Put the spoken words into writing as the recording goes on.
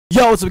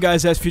Yo, what's up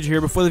guys, that's Future here.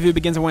 Before the video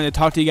begins, I wanted to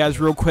talk to you guys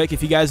real quick.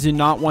 If you guys do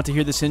not want to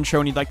hear this intro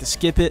and you'd like to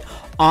skip it,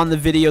 on the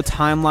video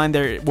timeline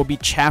there will be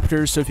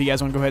chapters, so if you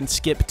guys want to go ahead and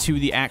skip to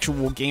the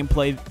actual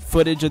gameplay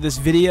footage of this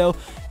video,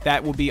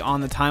 that will be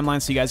on the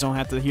timeline so you guys don't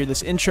have to hear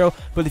this intro.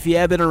 But if you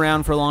have been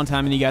around for a long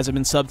time and you guys have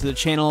been subbed to the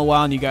channel a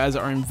while and you guys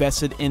are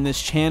invested in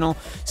this channel,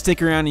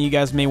 stick around and you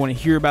guys may want to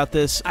hear about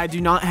this. I do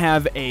not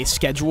have a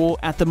schedule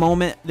at the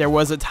moment. There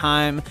was a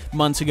time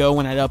months ago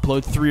when I'd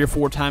upload 3 or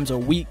 4 times a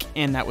week,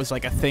 and that was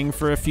like a thing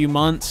for a few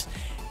months.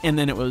 And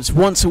then it was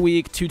once a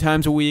week, 2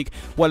 times a week,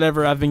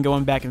 whatever. I've been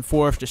going back and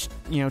forth, just,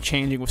 you know,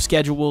 changing with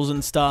schedules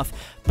and stuff.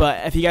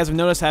 But if you guys have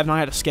noticed, I have not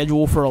had a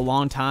schedule for a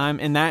long time,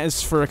 and that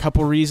is for a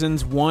couple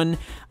reasons. One,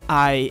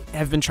 I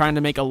have been trying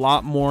to make a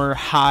lot more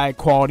high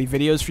quality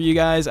videos for you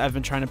guys. I've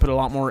been trying to put a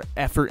lot more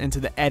effort into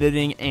the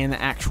editing and the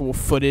actual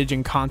footage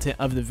and content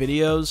of the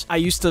videos. I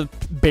used to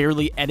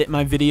barely edit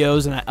my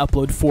videos and I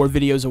upload 4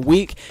 videos a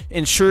week.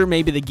 And sure,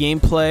 maybe the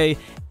gameplay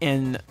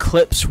and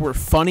clips were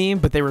funny,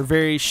 but they were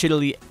very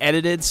shittily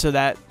edited, so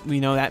that, you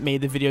know, that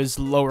made the videos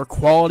lower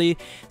quality.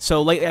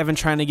 So lately I've been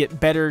trying to get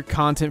better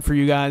content for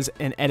you guys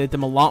and edit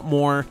them a lot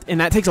more,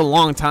 and that takes a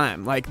long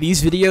time. Like,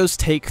 these videos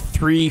take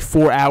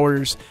 3-4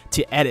 hours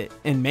to edit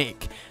and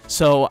make.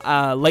 So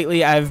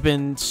lately I've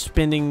been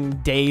spending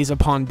days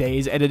upon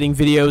days editing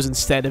videos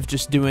instead of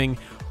just doing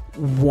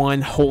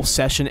one whole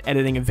session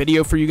editing a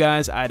video for you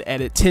guys. I'd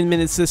edit 10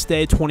 minutes this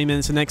day, 20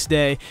 minutes the next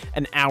day,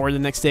 an hour the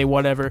next day,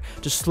 whatever.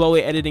 Just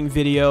slowly editing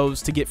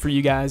videos to get for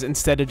you guys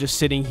instead of just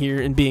sitting here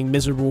and being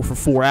miserable for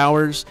 4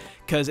 hours,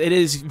 because it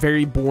is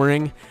very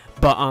boring.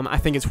 But I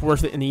think it's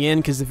worth it in the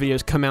end because the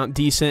videos come out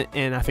decent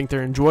and I think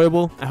they're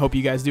enjoyable. I hope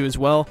you guys do as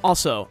well.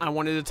 Also, I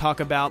wanted to talk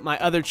about my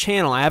other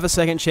channel. I have a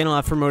second channel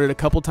I've promoted a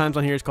couple times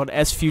on here. It's called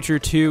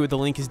SFuture2. The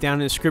link is down in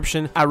the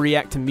description. I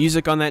react to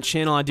music on that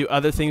channel. I do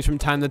other things from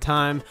time to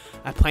time.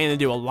 I plan to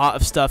do a lot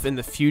of stuff in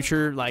the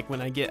future. Like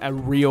when I get a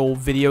real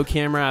video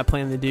camera, I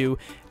plan to do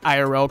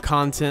IRL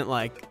content,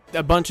 like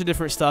a bunch of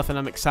different stuff, and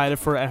I'm excited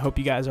for it. I hope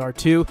you guys are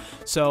too.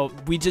 So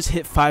we just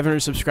hit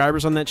 500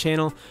 subscribers on that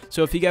channel,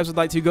 so if you guys would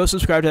like to, go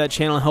subscribe to that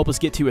channel and help us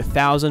get to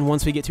 1,000.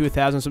 Once we get to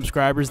 1,000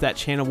 subscribers, that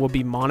channel will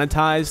be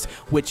monetized,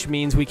 which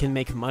means we can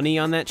make money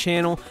on that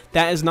channel.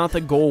 That is not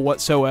the goal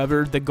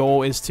whatsoever. The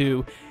goal is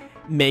to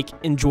make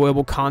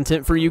enjoyable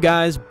content for you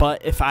guys,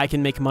 but if I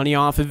can make money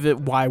off of it,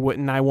 why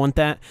wouldn't I want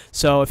that?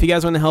 So if you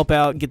guys want to help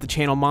out, get the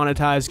channel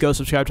monetized, go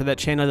subscribe to that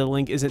channel. The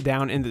link isn't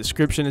down in the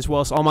description, as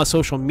well as all my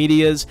social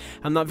medias.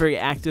 I'm not very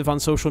active on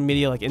social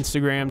media like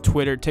Instagram,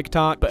 Twitter,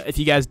 TikTok, but if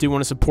you guys do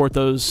want to support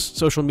those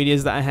social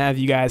medias that I have,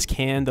 you guys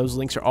can. Those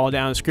links are all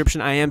down in the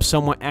description. I am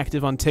somewhat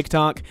active on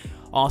TikTok.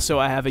 Also,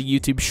 I have a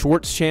YouTube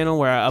Shorts channel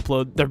where I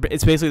upload.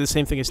 It's basically the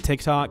same thing as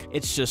TikTok.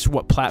 It's just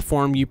what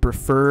platform you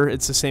prefer.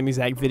 It's the same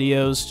exact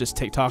videos, just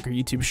TikTok or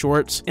YouTube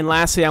Shorts. And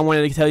lastly, I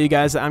wanted to tell you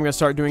guys that I'm going to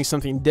start doing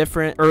something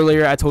different.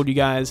 Earlier, I told you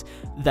guys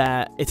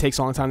that it takes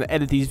a long time to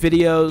edit these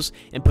videos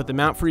and put them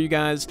out for you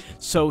guys.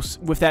 So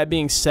with that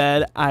being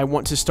said, I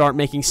want to start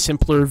making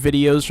simpler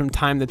videos from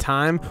time to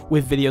time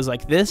with videos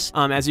like this.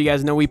 As you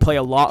guys know, we play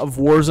a lot of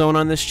Warzone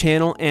on this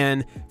channel,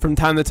 and from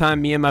time to time,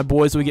 me and my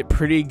boys, we get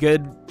pretty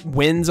good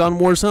wins on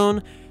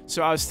Warzone.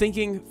 So I was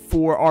thinking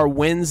for our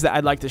wins that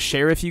I'd like to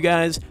share with you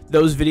guys,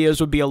 those videos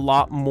would be a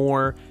lot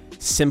more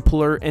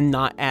simpler and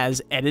not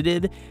as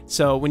edited.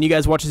 So when you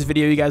guys watch this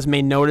video, you guys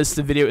may notice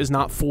the video is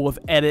not full of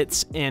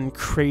edits and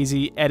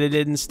crazy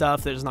edited and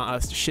stuff. There's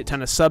not a shit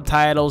ton of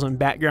subtitles and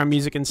background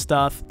music and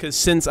stuff, because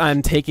since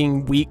I'm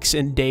taking weeks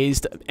and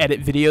days to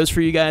edit videos for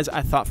you guys,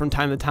 I thought from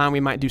time to time we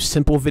might do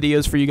simple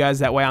videos for you guys.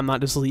 That way I'm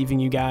not just leaving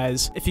you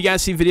guys. If you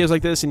guys see videos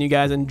like this and you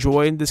guys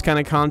enjoy this kind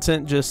of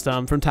content, just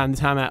from time to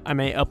time I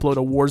may upload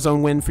a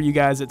Warzone win for you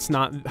guys. It's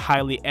not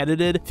highly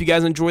edited. If you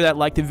guys enjoy that,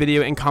 like the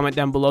video and comment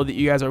down below that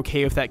you guys are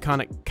okay with that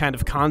kind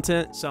of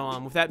content. So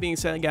with that being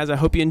said, guys, I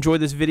hope you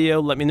enjoyed this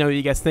video. Let me know what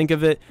you guys think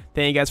of it.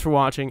 Thank you guys for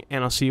watching,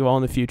 and I'll see you all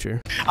in the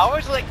future. I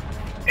was like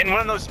in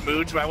one of those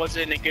moods where I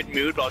wasn't in a good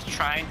mood, but I was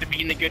trying to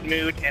be in a good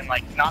mood and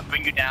like not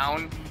bring you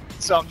down.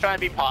 So I'm trying to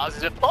be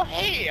positive. Oh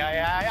hey,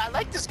 I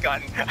like this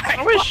gun.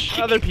 I wish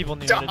other people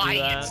knew how to do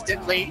that.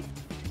 Instantly.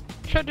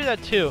 Try to do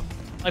that too.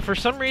 Like, for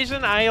some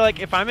reason,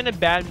 if I'm in a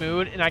bad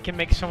mood and I can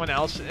make someone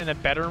else in a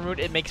better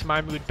mood, it makes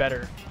my mood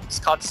better. It's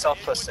called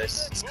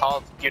selflessness. It's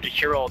called you're the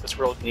hero this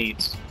world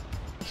needs.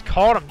 It's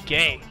called I'm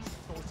gay.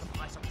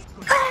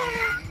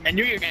 I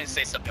knew you were gonna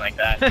say something like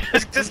that.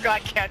 This guy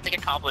can't take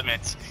a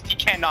compliment. He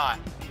cannot.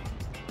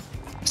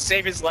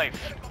 Save his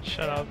life.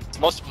 Shut up. It's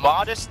the most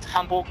modest,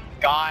 humble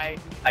guy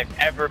I've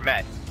ever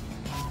met.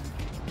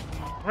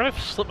 I'm gonna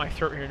slit my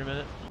throat here in a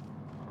minute.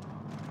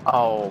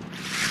 Oh,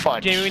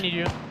 fudge. Jamie, we need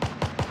you.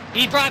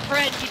 He brought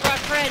friends! He brought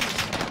friends!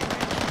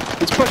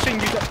 He's pushing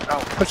you.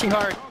 Oh, pushing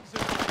hard.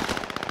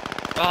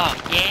 Oh,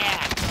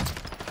 yeah!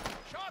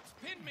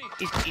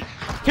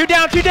 Two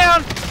down! Two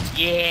down!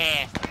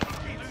 Yeah!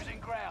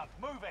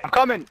 I'm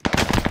coming!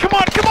 Come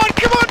on! Come on!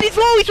 Come on! He's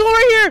low! He's low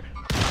right here!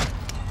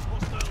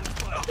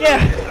 Yeah!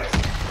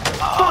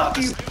 Fuck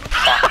you!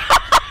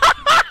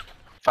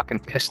 Fucking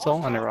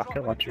pistol and a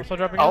rocket launcher. Also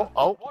dropping Oh,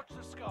 oh.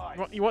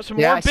 You want some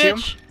Yeah, more, I see him.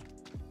 bitch?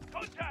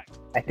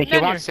 I think he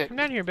wants it. Come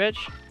down here, bitch.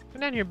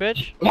 Come down here,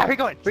 bitch. Yeah, we're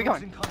going. We're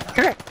going. Come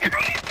here.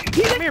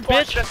 Come here,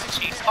 bitch. Just the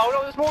cheese. Oh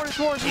no, there's more. There's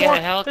more. There's Yeah, more.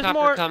 helicopter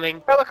more.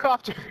 coming.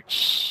 Helicopter.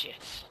 Shit.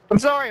 I'm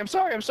sorry. I'm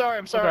sorry. I'm sorry.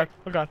 I'm sorry.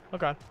 Oh god. Oh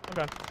god. Oh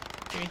god.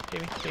 Jamie,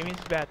 this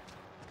is bad.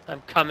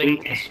 I'm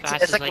coming as fast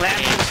It's as like I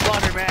land can. and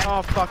slaughter, man.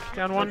 Oh fuck.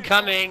 Down I'm one.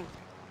 coming.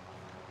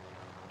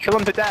 Kill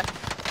him to death.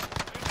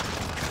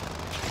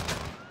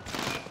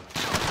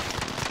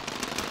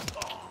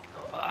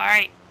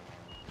 Alright.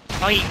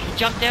 Oh, he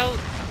jumped out.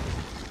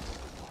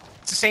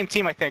 It's the same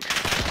team, I think.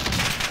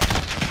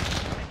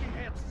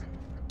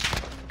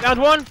 Down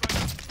one.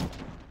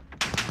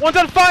 One's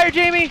on fire,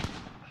 Jamie.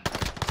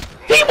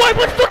 Team wipe.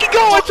 Let's fucking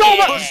go. It's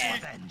over.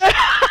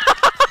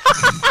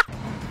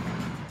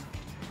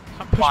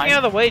 Push me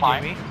out of the way,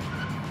 Fine. Jamie.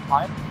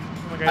 Fine.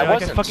 Oh my god, I you're like a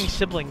wasn't. fucking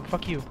sibling.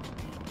 Fuck you.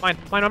 Mine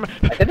armor.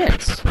 I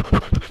didn't.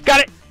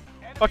 Got it.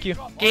 Fuck you.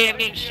 Okay, I'm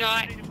getting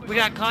shot. We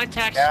got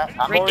contacts Yeah,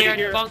 I'm right already there in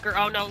here. the bunker.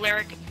 Oh no,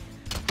 Lyric.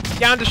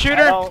 Down to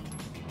shooter. Hello.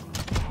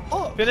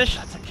 Finish.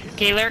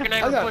 Okay, Lyric and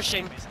I were got it.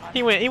 pushing.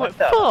 He went. What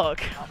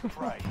Fuck.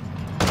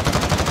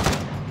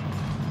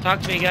 Talk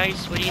to me,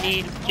 guys. What do you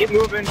need? Keep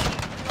moving.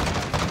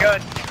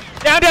 Good.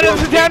 Down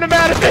to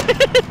Madison.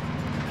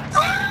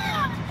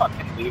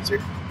 Fucking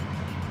loser.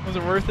 Was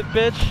it worth it,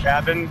 bitch?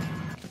 Grabbing.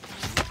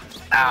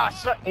 Ah,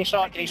 getting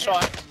shot, getting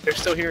shot. They're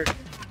still here.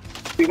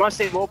 We want to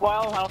stay mobile.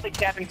 I don't think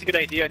camping's a good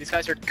idea. These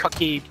guys are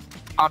cucky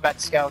combat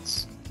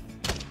scouts.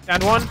 Down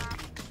one.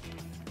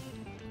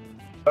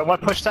 But I want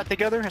to push that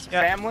together as a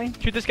Yeah. family.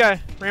 Shoot this guy.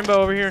 Rainbow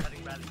over here.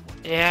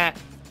 Yeah,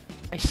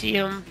 I see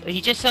him.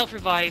 He just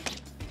self-revived.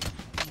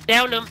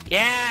 Down him.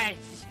 Yes.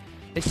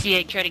 Let's see.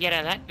 I try to get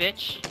out of that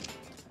bitch.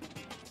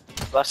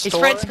 Less His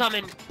store. friend's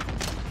coming.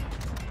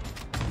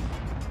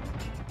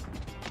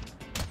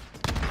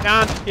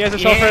 Down. He has a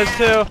Yeah. self-res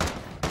too.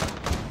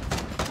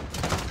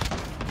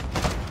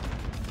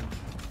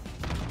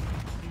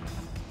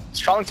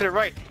 He's crawling to the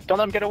right. Don't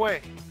let him get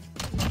away.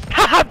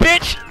 Haha,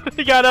 bitch!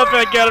 He got up and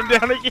I got him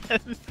down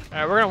again.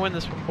 Alright, we're gonna win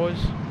this one, boys.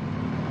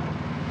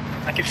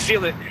 I can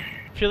feel it.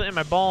 Feel it in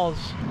my balls.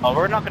 Oh,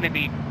 we're not going to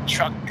be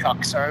truck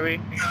cucks, are we?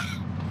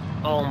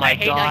 Oh my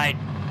hate god.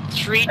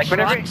 3 Like,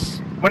 whenever- trucks.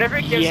 Whenever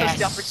it gives us the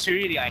Yes.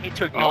 opportunity, I hate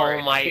to ignore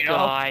it. Oh my you know?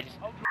 god.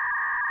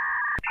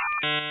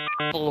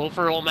 Full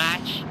overall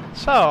match.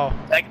 So,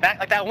 Like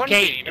that one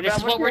Okay, game. and this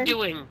is what we're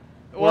doing.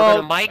 We're well,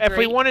 gonna migrate if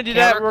we want to do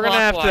that, we're gonna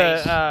have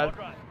counterclockwise.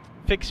 to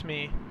fix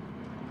me.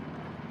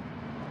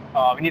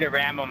 Oh, we need to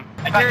ram him.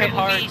 I got Very hit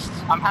hard. beast.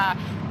 I'm half.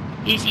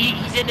 He's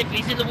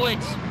in the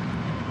woods.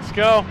 Let's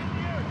go.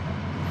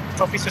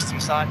 Trophy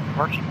system's not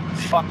working.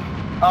 Fuck.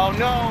 Oh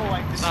no,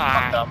 this is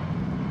fucked up.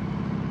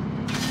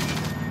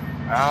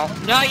 Well,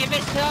 No, you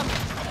missed him.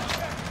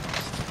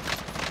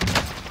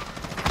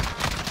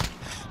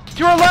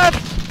 To our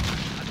left!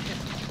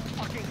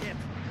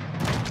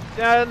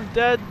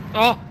 Dead.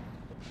 Oh,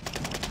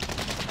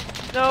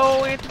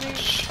 No, Anthony.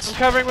 I'm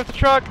covering with the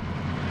truck.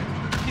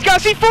 He's got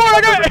C4!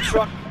 I got it!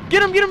 truck.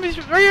 Get him! He's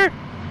right here!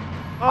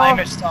 Oh, I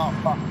missed. Oh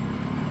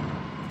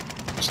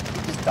fuck.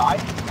 Just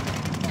died.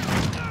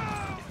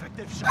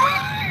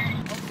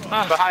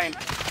 Behind.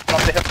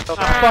 Off the hill.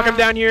 fuck, I'm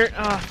down here.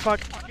 Oh, fuck.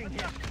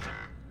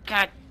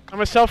 God. I'm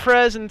gonna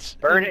self-res and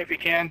Burn it if you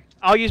can.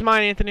 I'll use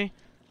mine, Anthony.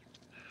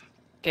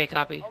 Okay,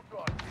 copy.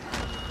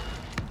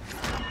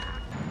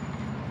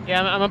 Yeah,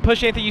 I'm gonna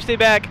push Anthony. You stay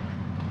back.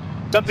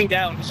 Jumping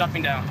down. He's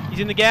jumping down. He's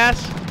in the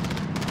gas.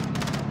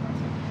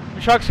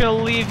 Your truck's gonna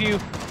leave you.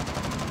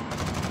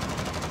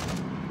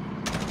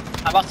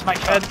 I lost my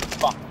truck.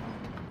 Fuck.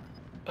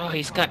 Oh,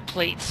 he's got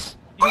plates.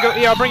 You can go.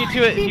 Yeah, I'll bring you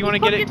to it if you want to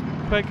get it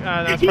quick.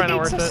 That's probably not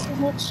worth it. So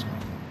much.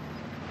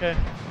 Okay.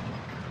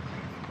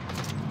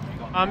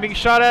 I'm being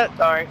shot at.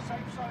 Sorry.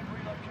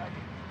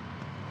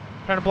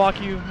 Trying to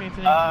block you,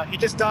 Anthony. He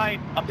just died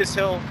up this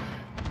hill.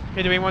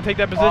 Okay, do we want to take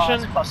that Oh,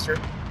 position? it's cluster.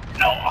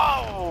 No.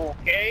 Oh,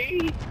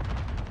 okay.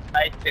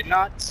 I did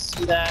not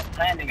see that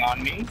landing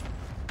on me.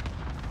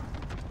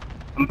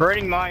 I'm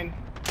burning mine.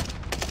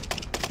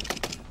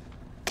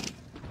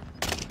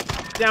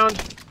 Down.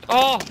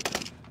 Oh,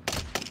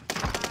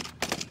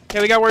 Okay,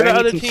 we got where the I need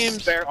other some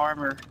teams. Spare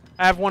armor.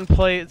 I have one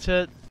plate. That's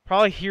it.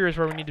 Probably here is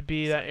where we need to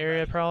be. That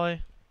area,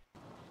 probably.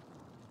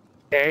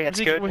 Okay, that's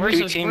think good. we're- where's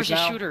Two the teams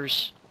now.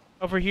 shooters?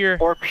 Over here.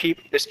 4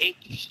 people. There's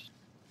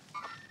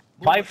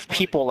 5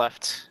 people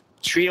left.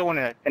 Trio and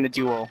a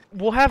duo.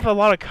 We'll have a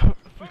lot of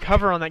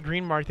cover on that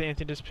green mark that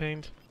Anthony just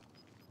pinged.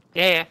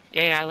 Yeah,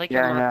 I like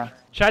your mark.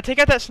 Should I take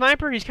out that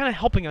sniper? He's kind of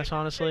helping us,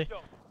 honestly.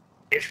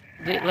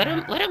 Let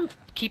him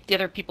keep the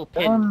other people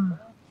pinned.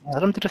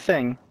 Let him do the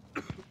thing.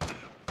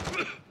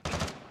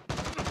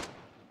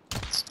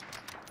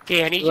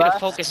 Okay, I need you to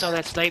focus on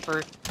that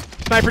sniper.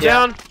 Sniper Yeah.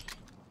 down.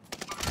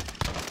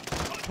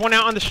 One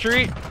out on the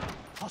street.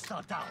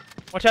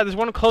 Watch out, there's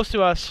one close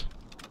to us.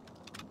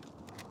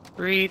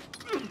 Breathe.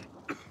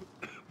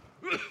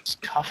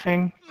 Just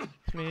cuffing.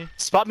 It's me.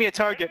 Spot me a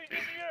target.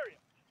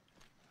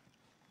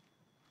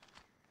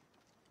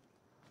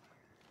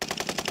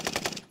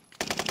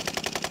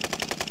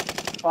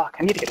 Fuck,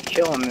 I need to get a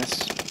kill on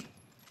this.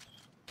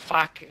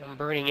 Fuck, I'm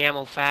burning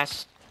ammo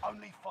fast.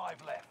 Only 5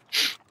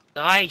 left.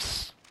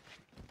 Nice.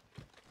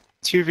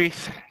 2v. Is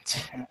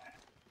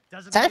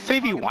that a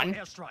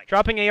 3v1?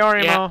 Dropping AR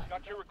ammo. Yeah.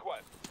 Got your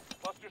request.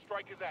 Cluster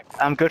strike is active.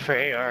 I'm good for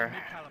AR.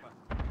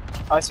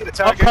 Oh, I see the Oh,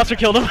 target. Cluster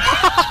killed him.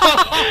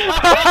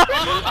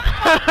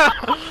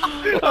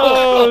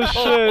 Oh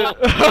shit.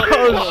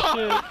 Oh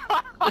shit.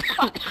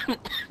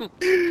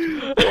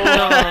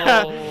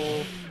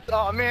 Oh.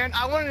 Oh man,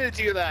 I wanted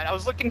to do that. I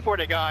was looking for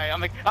the guy. I'm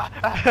like,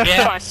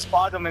 Yeah. trying to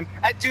spot him. And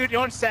dude, you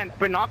don't understand.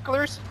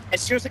 Binoculars. As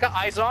soon as I got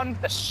eyes on,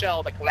 the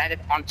shell like landed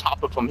on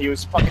top of him. He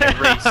was fucking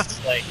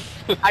erased. Like,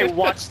 I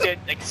watched it,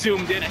 like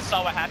zoomed in. I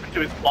saw what happened to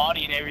his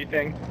body and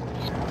everything.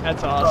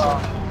 That's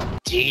awesome.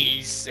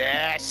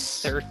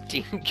 Jesus.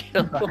 13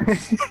 kills.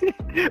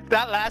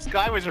 That last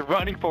guy was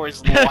running for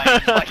his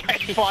life. Like I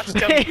watched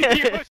him.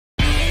 He was